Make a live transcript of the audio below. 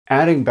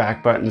Adding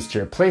back buttons to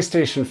your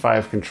PlayStation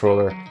 5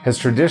 controller has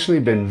traditionally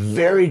been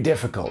very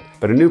difficult,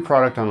 but a new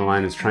product on the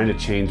line is trying to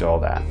change all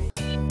that.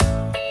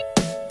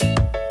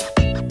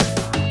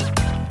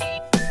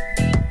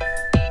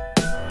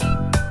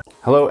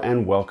 Hello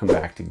and welcome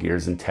back to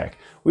Gears and Tech.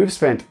 We've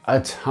spent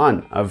a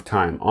ton of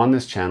time on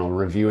this channel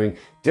reviewing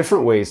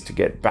different ways to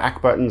get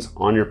back buttons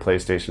on your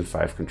PlayStation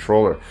 5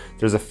 controller.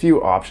 There's a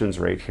few options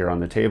right here on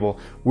the table.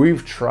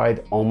 We've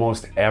tried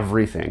almost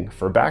everything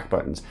for back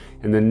buttons,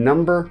 and the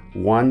number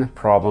one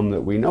problem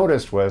that we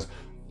noticed was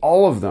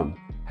all of them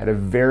had a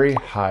very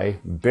high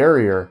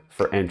barrier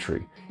for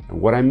entry. And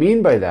what I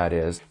mean by that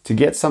is, to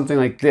get something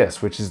like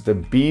this, which is the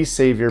Be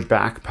Savior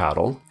back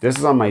paddle, this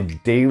is on my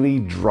daily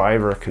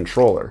driver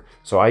controller.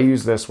 So I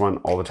use this one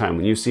all the time.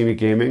 When you see me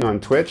gaming on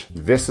Twitch,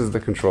 this is the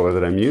controller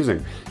that I'm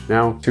using.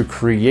 Now, to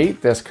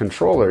create this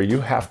controller, you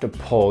have to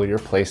pull your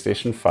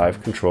PlayStation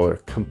 5 controller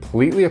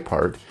completely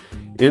apart,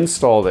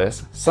 install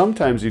this.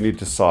 Sometimes you need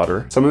to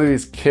solder. Some of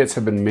these kits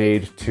have been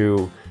made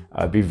to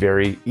be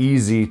very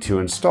easy to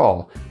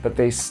install, but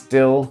they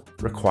still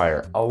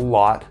require a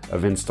lot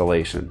of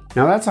installation.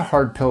 Now that's a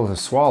hard pill to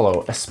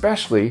swallow,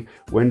 especially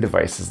when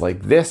devices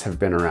like this have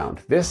been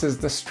around. This is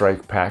the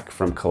Strike Pack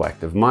from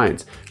Collective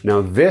Minds.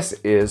 Now this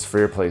is for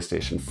your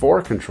PlayStation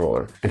 4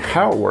 controller, and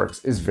how it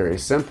works is very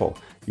simple.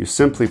 You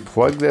simply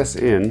plug this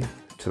in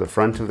to the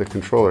front of the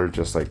controller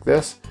just like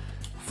this,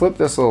 flip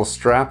this little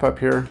strap up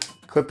here,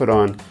 clip it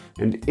on,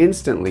 and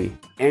instantly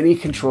any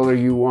controller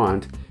you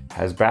want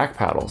has back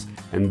paddles.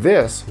 And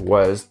this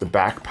was the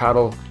back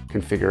paddle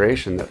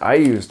configuration that I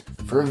used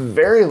for a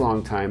very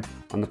long time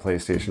on the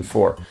PlayStation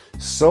 4.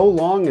 So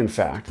long, in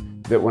fact,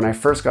 that when I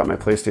first got my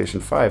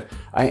PlayStation 5,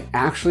 I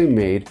actually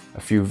made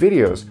a few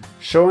videos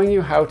showing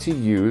you how to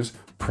use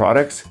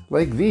products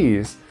like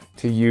these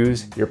to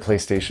use your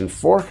PlayStation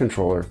 4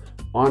 controller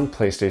on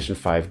PlayStation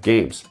 5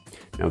 games.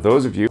 Now,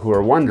 those of you who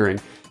are wondering,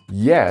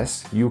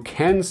 yes, you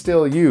can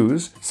still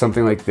use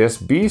something like this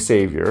Be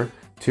Savior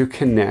to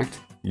connect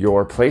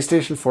your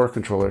PlayStation 4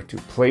 controller to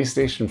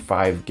PlayStation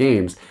 5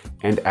 games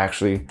and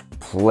actually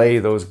play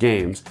those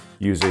games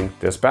using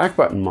this back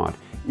button mod.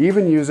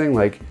 Even using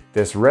like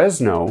this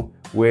Resno,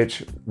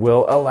 which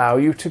will allow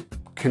you to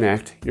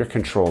connect your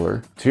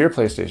controller to your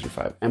PlayStation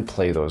 5 and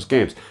play those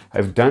games.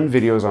 I've done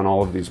videos on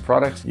all of these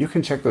products. You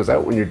can check those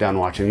out when you're done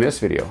watching this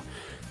video.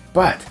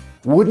 But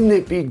wouldn't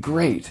it be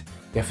great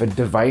if a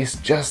device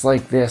just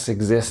like this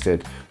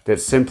existed that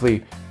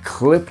simply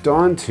clipped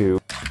onto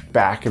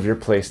back of your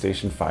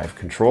PlayStation 5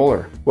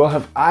 controller? Well,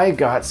 have I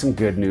got some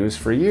good news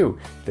for you.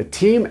 The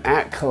team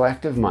at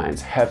Collective Minds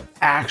have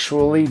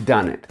actually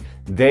done it.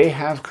 They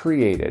have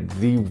created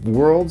the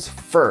world's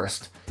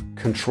first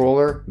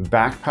controller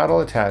back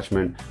paddle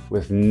attachment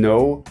with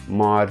no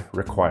mod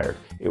required.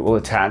 It will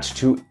attach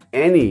to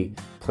any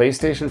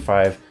PlayStation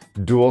 5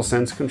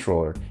 DualSense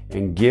controller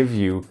and give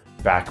you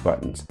back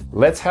buttons.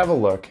 Let's have a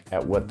look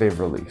at what they've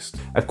released.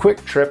 A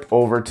quick trip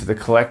over to the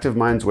Collective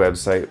Minds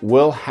website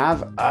will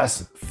have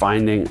us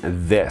finding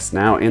this.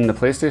 Now in the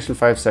PlayStation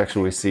 5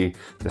 section, we see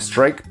the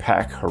Strike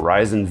Pack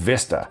Horizon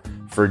VISTA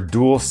for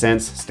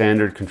DualSense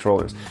standard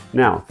controllers.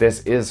 Now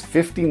this is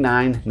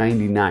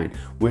 $59.99,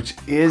 which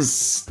is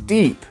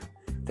steep.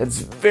 That's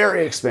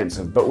very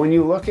expensive, but when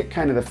you look at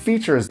kind of the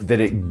features that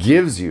it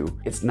gives you,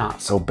 it's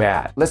not so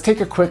bad. Let's take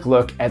a quick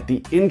look at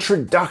the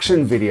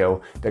introduction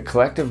video that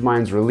Collective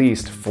Minds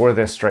released for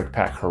this Strike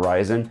Pack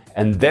Horizon,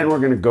 and then we're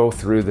gonna go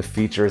through the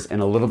features in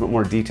a little bit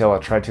more detail. I'll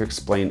try to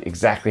explain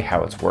exactly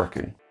how it's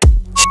working.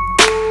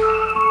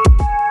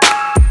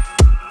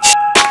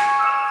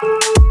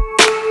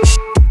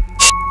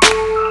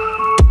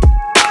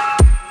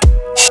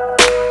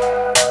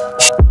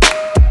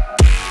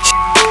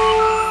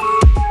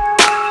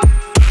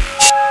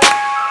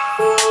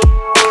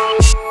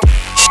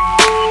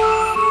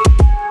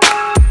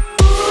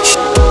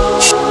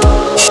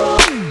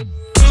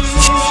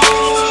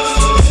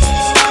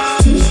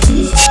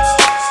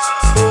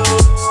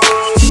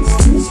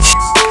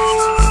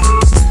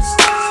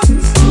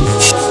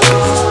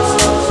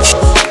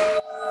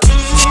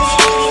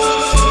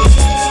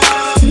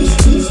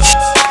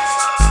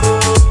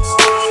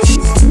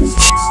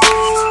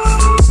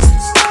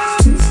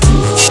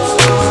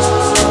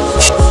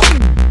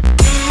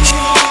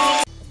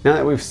 Now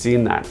that we've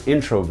seen that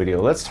intro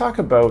video, let's talk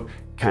about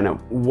kind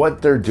of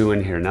what they're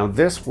doing here. Now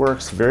this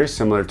works very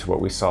similar to what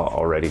we saw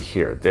already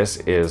here. This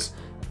is,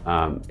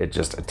 it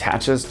just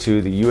attaches to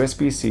the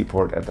USB-C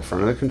port at the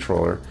front of the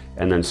controller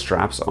and then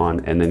straps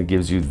on and then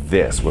gives you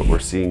this, what we're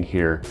seeing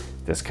here,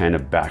 this kind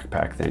of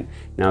backpack thing.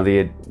 Now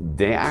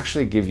they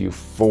actually give you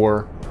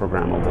 4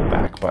 programmable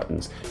back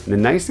buttons. And the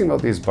nice thing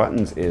about these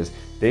buttons is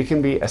they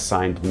can be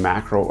assigned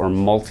macro or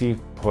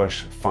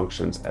multi-push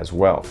functions as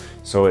well.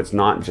 So it's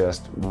not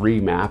just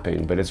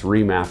remapping, but it's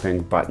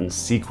remapping button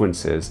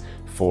sequences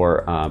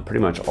for pretty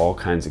much all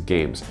kinds of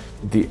games.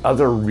 The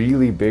other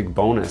really big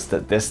bonus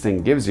that this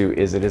thing gives you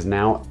is it is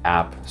now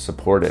app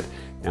supported.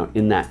 Now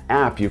in that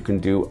app, you can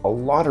do a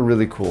lot of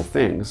really cool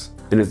things,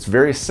 And it's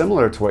very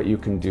similar to what you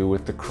can do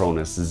with the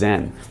Cronus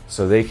ZEN.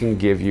 So they can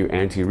give you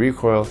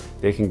anti-recoil,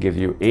 they can give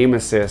you aim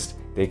assist,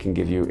 they can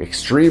give you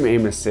extreme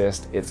aim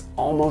assist. It's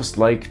almost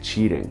like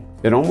cheating.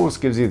 It almost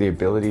gives you the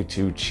ability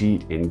to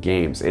cheat in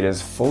games. It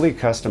is fully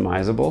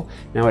customizable.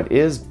 Now it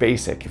is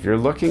basic. If you're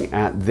looking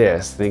at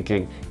this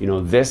thinking, you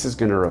know, this is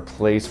gonna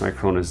replace my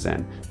Cronus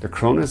ZEN, the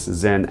Cronus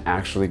ZEN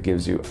actually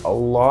gives you a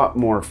lot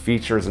more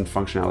features and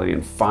functionality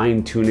and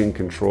fine-tuning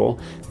control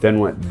than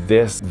what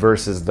this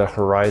versus the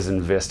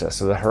Horizon VISTA.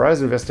 So the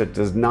Horizon VISTA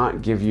does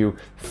not give you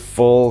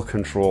full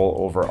control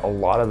over a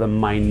lot of the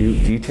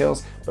minute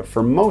details, but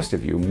for most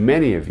of you,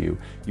 many of you,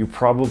 you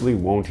probably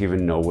won't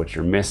even know what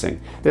you're missing.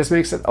 This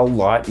makes it a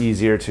lot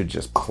easier to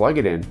just plug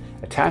it in,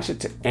 attach it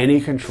to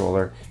any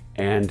controller,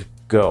 and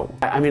go.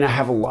 I mean, I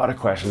have a lot of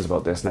questions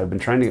about this, and I've been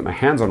trying to get my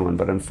hands on one,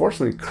 but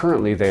unfortunately,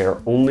 currently they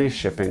are only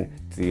shipping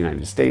to the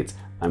United States.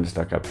 I'm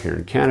stuck up here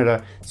in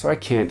Canada, so I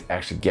can't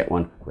actually get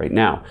one right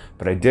now.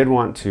 But I did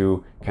want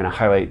to kind of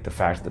highlight the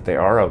fact that they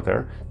are out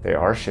there, they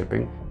are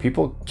shipping.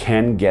 People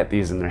can get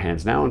these in their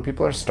hands now, and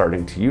people are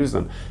starting to use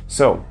them.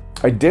 So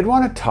I did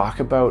want to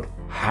talk about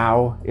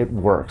how it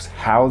works,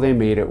 how they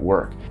made it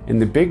work.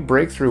 And the big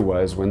breakthrough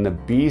was when the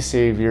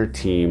B-Savior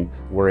team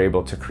were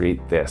able to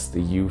create this, the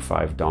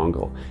U5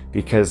 dongle,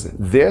 because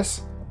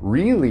this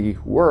really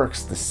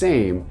works the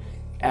same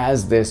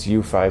as this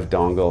U5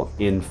 dongle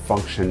in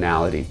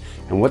functionality.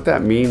 And what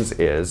that means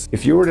is,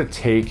 if you were to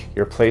take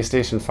your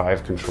PlayStation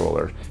 5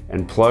 controller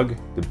and plug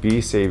the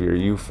B-Savior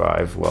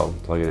U5, well,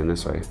 plug it in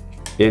this way,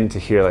 into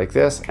here like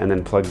this, and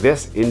then plug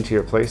this into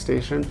your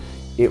PlayStation,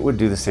 it would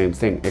do the same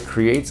thing. It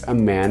creates a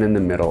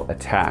man-in-the-middle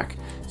attack.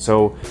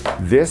 So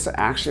this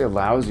actually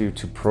allows you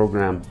to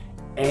program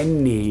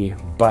any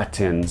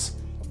buttons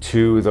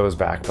to those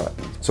back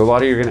buttons. So a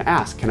lot of you are gonna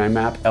ask, can I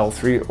map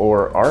L3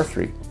 or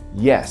R3?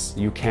 Yes,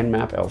 you can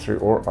map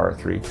L3 or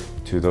R3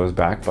 to those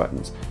back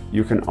buttons.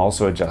 You can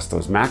also adjust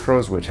those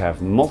macros, which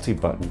have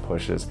multi-button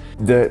pushes.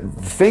 The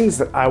things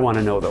that I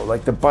wanna know though,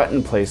 like the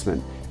button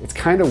placement, it's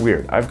kind of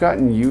weird. I've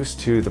gotten used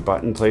to the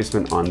button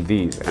placement on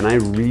these, and I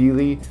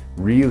really,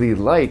 really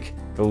like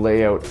the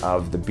layout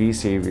of the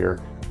B-Savior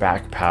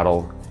back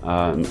paddle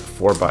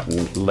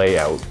 4-button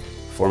layout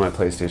for my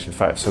PlayStation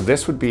 5. So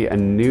this would be a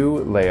new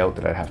layout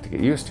that I'd have to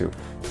get used to.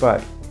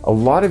 But a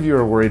lot of you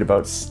are worried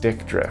about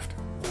stick drift.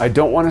 I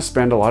don't want to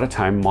spend a lot of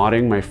time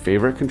modding my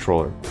favorite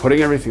controller,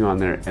 putting everything on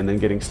there, and then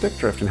getting stick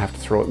drift and have to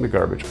throw it in the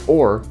garbage,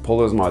 or pull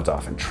those mods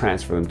off and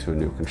transfer them to a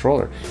new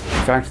controller.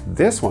 In fact,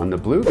 this one, the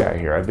blue guy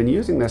here, I've been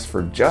using this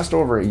for just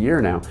over a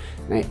year now,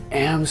 and I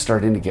am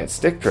starting to get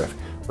stick drift.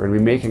 We're going to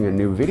be making a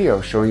new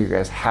video showing you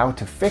guys how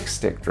to fix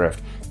stick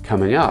drift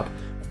coming up.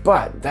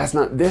 But that's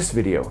not this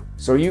video.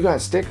 So you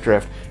got stick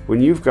drift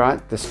when you've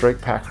got the Strike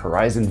Pack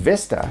Horizon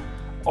VISTA.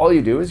 All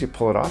you do is you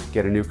pull it off,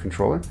 get a new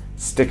controller,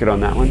 stick it on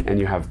that one, and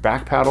you have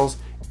back paddles,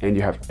 and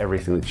you have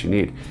everything that you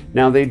need.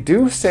 Now they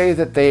do say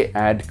that they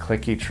add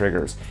clicky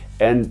triggers,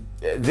 and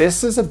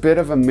this is a bit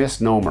of a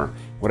misnomer.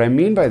 What I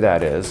mean by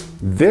that is,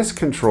 this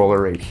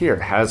controller right here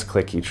has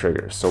clicky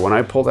triggers. So when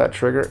I pull that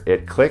trigger,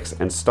 it clicks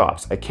and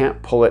stops. I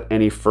can't pull it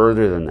any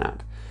further than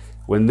that.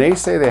 When they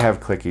say they have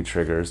clicky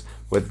triggers,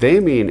 what they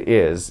mean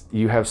is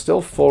you have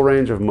still full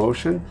range of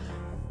motion,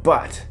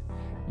 but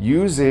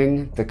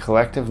using the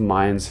Collective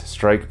Minds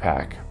Strike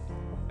Pack,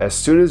 as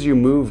soon as you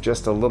move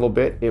just a little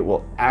bit, it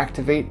will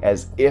activate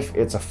as if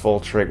it's a full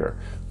trigger.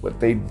 What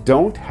they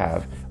don't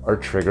have are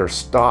trigger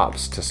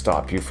stops to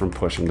stop you from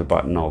pushing the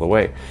button all the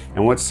way.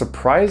 And what's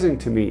surprising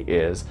to me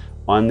is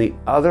on the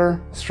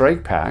other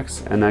Strike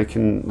Packs, and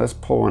let's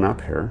pull one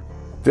up here.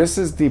 This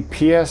is the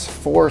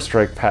PS4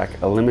 Strike Pack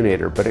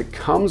Eliminator, but it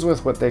comes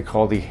with what they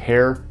call the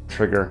hair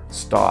trigger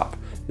stop.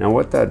 Now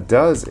what that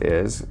does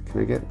is,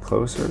 can I get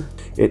closer?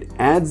 It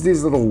adds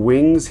these little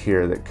wings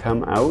here that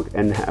come out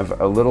and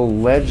have a little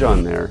ledge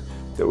on there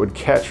that would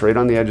catch right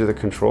on the edge of the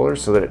controller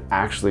so that it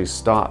actually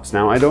stops.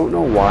 Now I don't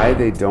know why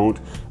they don't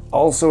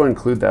also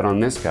include that on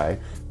this guy.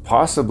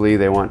 Possibly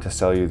they want to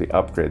sell you the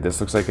upgrade. This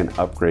looks like an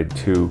upgrade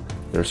to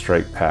their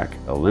Strike Pack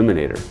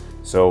Eliminator.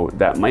 So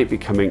that might be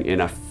coming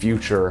in a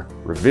future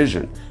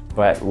revision.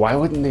 But why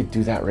wouldn't they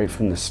do that right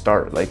from the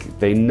start? Like,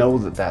 they know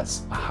that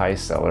that's a high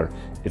seller.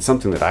 It's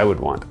something that I would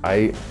want.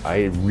 I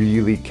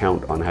really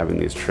count on having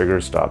these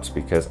trigger stops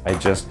because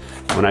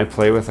when I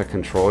play with a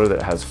controller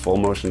that has full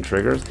motion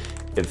triggers,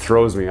 it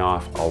throws me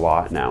off a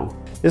lot now.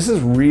 This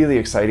is really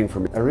exciting for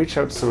me. I reached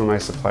out to some of my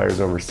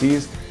suppliers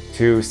overseas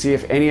to see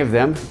if any of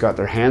them got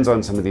their hands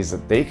on some of these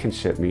that they can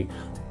ship me,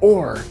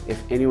 or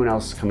if anyone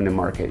else is coming to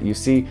market. You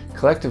see,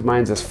 Collective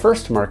Minds is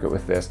first to market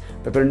with this,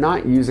 but they're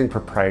not using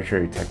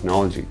proprietary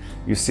technology.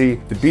 You see,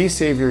 the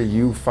B-Savior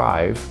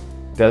U5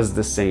 does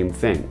the same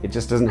thing. It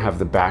just doesn't have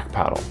the back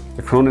paddle.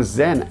 The Cronus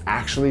ZEN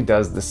actually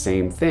does the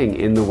same thing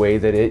in the way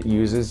that it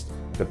uses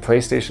the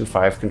PlayStation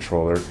 5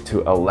 controller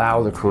to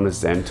allow the Cronus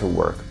ZEN to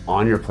work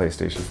on your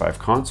PlayStation 5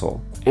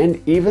 console.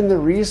 And even the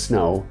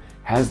Re-Snow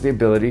has the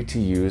ability to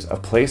use a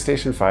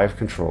PlayStation 5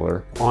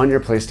 controller on your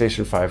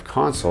PlayStation 5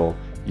 console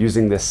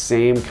using the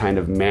same kind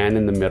of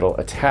man-in-the-middle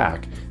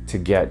attack to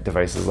get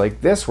devices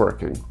like this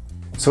working.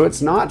 So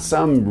it's not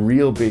some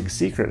real big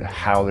secret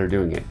how they're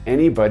doing it.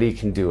 Anybody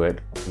can do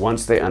it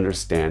once they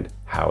understand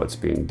how it's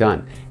being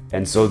done.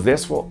 And so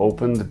this will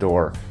open the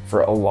door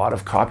for a lot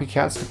of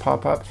copycats to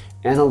pop up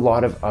and a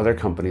lot of other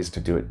companies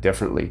to do it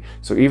differently.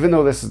 So even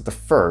though this is the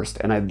first,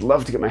 and I'd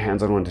love to get my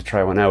hands on one to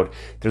try one out,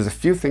 there's a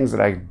few things that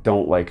I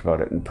don't like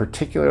about it, and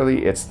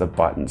particularly it's the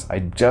buttons.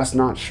 I'm just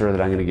not sure that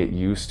I'm gonna get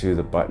used to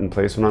the button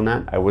placement on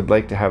that. I would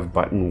like to have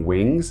button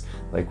wings,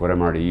 like what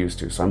I'm already used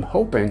to. So I'm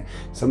hoping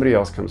somebody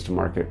else comes to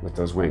market with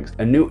those wings.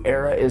 A new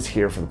era is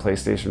here for the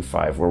PlayStation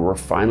 5, where we're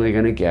finally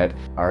gonna get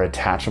our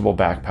attachable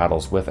back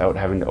paddles without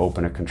having to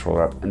open a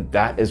controller up, and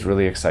that is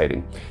really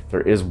exciting.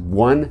 There is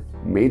one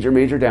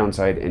major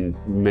downside, and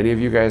many of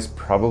you guys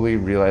probably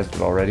realized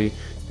it already.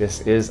 This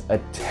is a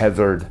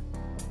tethered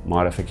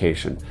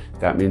modification.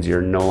 That means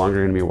you're no longer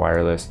going to be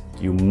wireless.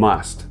 You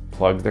must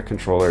plug the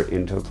controller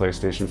into the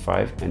PlayStation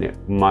 5, and it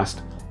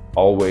must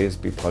always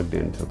be plugged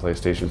into the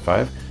PlayStation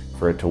 5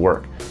 for it to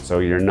work. So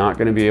you're not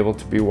going to be able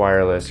to be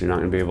wireless. You're not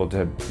going to be able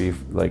to be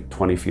like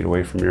 20 feet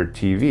away from your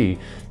TV.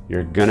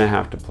 You're going to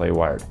have to play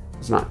wired.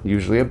 It's not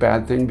usually a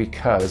bad thing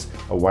because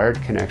a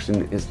wired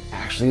connection is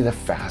actually the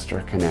faster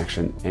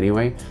connection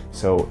anyway,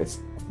 so it's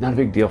not a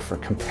big deal for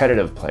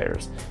competitive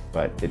players,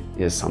 but it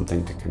is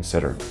something to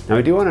consider. Now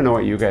I do want to know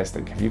what you guys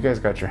think. Have you guys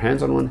got your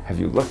hands on one? Have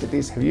you looked at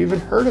these? Have you even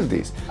heard of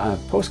these?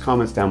 Post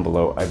comments down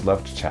below. I'd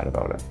love to chat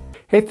about it.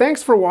 Hey,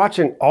 thanks for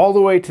watching all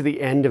the way to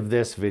the end of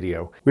this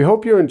video. We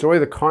hope you enjoy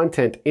the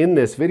content in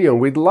this video, and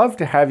we'd love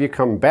to have you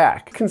come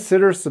back.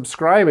 Consider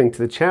subscribing to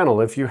the channel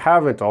if you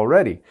haven't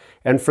already.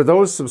 And for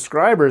those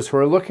subscribers who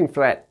are looking for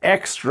that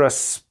extra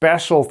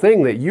special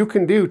thing that you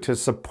can do to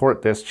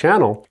support this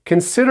channel,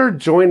 consider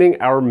joining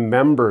our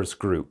members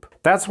group.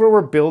 That's where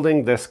we're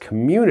building this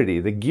community,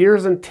 the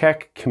Gears and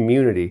Tech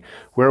community,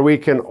 where we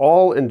can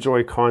all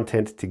enjoy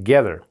content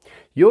together.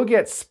 You'll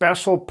get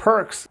special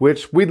perks,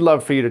 which we'd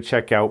love for you to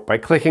check out by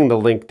clicking the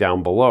link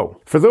down below.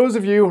 For those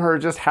of you who are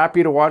just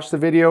happy to watch the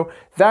video,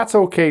 that's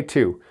okay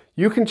too.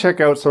 You can check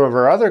out some of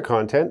our other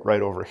content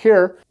right over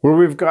here, where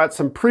we've got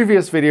some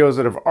previous videos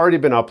that have already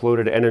been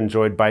uploaded and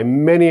enjoyed by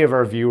many of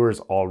our viewers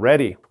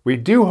already. We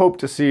do hope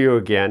to see you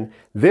again.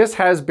 This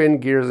has been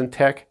Gears and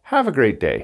Tech. Have a great day.